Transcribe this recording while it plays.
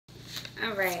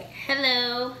All right.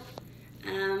 Hello.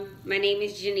 My name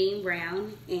is Janeen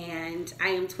Brown, and I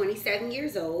am 27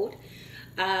 years old.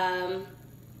 I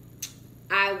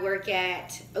work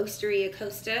at Osteria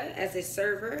Costa as a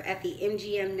server at the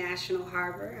MGM National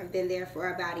Harbor. I've been there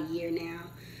for about a year now.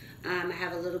 I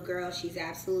have a little girl. She's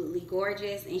absolutely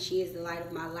gorgeous, and she is the light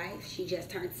of my life. She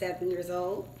just turned 7 years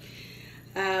old.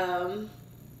 I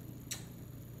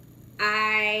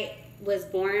was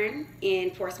born in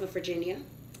Portsmouth, Virginia,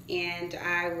 and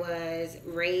I was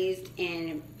raised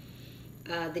in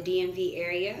the DMV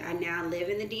area. I now live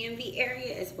in the DMV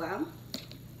area as well.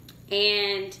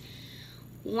 And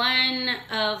one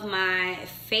of my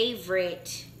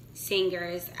favorite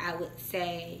singers, I would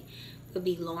say, would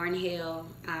be Lauryn Hill.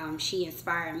 She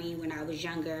inspired me when I was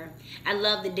younger. I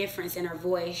love the difference in her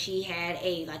voice. She had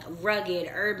a rugged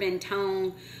urban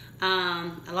tone,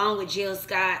 along with Jill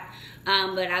Scott.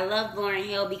 But I love Lauryn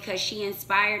Hill because she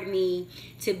inspired me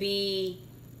to be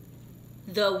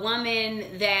the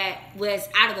woman that was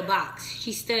out of the box.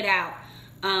 She stood out,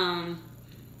 and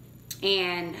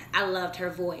I loved her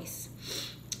voice.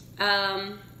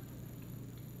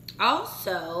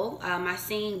 Also, my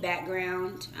singing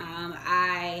background,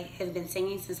 I have been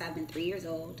singing since I've been 3 years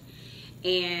old,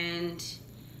 and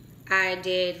I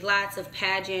did lots of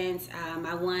pageants.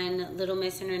 I won Little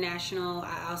Miss International.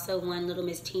 I also won Little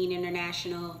Miss Teen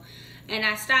International, and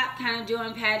I stopped kind of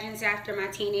doing pageants after my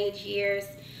teenage years,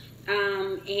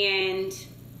 and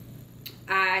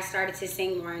I started to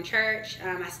sing more in church.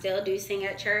 I still do sing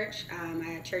at church.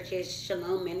 My church is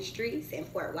Shalom Ministries in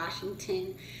Fort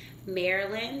Washington,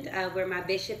 Maryland, where my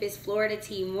bishop is Florida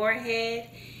T. Moorhead.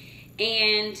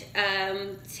 And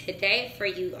today for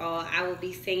you all, I will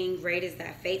be singing Great Is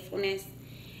Thy Faithfulness,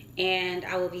 and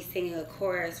I will be singing a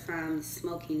chorus from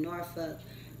Smokey Norfolk,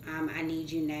 I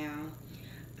Need You Now.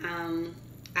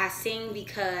 I sing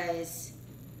because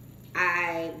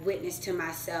I witness to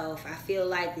myself. I feel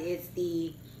like it's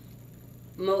the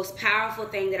most powerful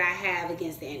thing that I have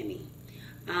against the enemy.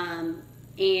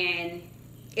 And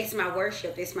it's my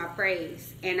worship, it's my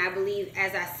praise. And I believe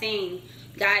as I sing,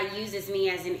 God uses me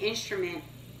as an instrument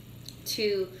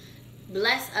to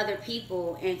bless other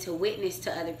people and to witness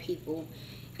to other people.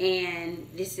 And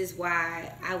this is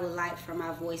why I would like for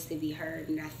my voice to be heard,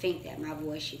 and I think that my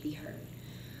voice should be heard.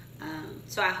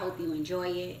 So I hope you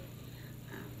enjoy it.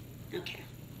 Okay.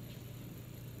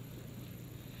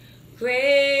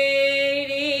 Great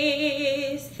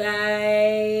is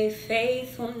thy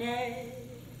faithfulness.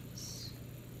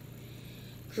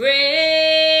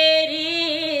 Great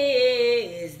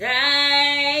is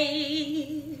thy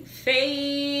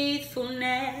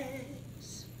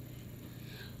faithfulness.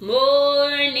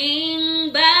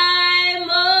 Morning by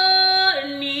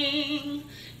morning,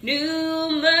 new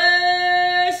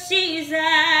mercies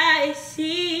I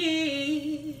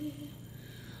see.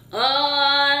 All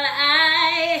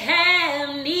I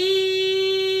have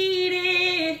needed,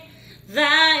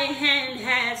 thy hand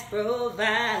has provided.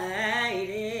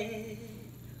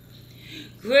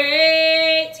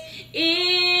 Great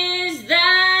is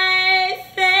thy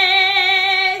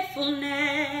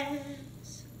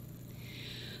faithfulness.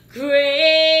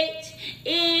 Great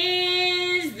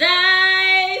is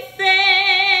thy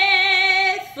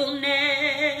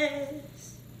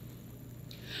faithfulness.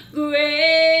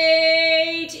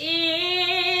 Great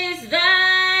is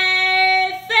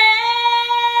thy faithfulness,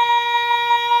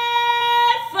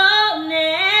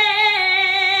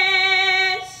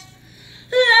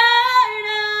 Lord,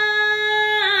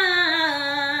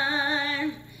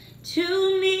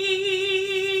 unto me.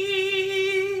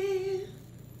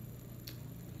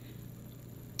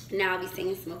 Now I'll be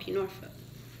singing Smokey Norfolk.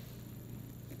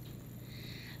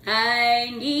 I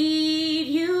need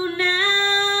you now.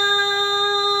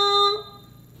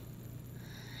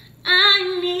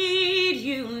 I need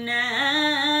you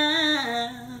now.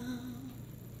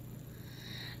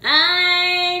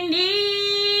 I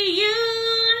need you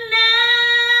now.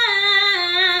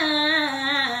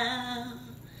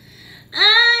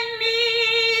 I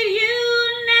need you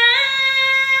now.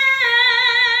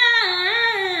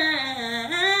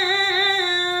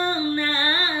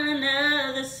 Not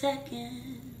another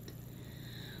second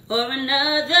or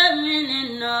another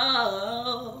minute,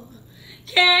 no.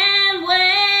 Can't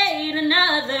wait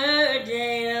another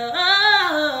day,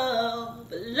 oh.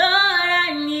 But Lord,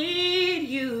 I need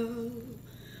you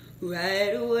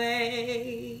right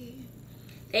away.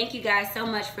 Thank you guys so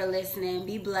much for listening.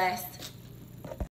 Be blessed.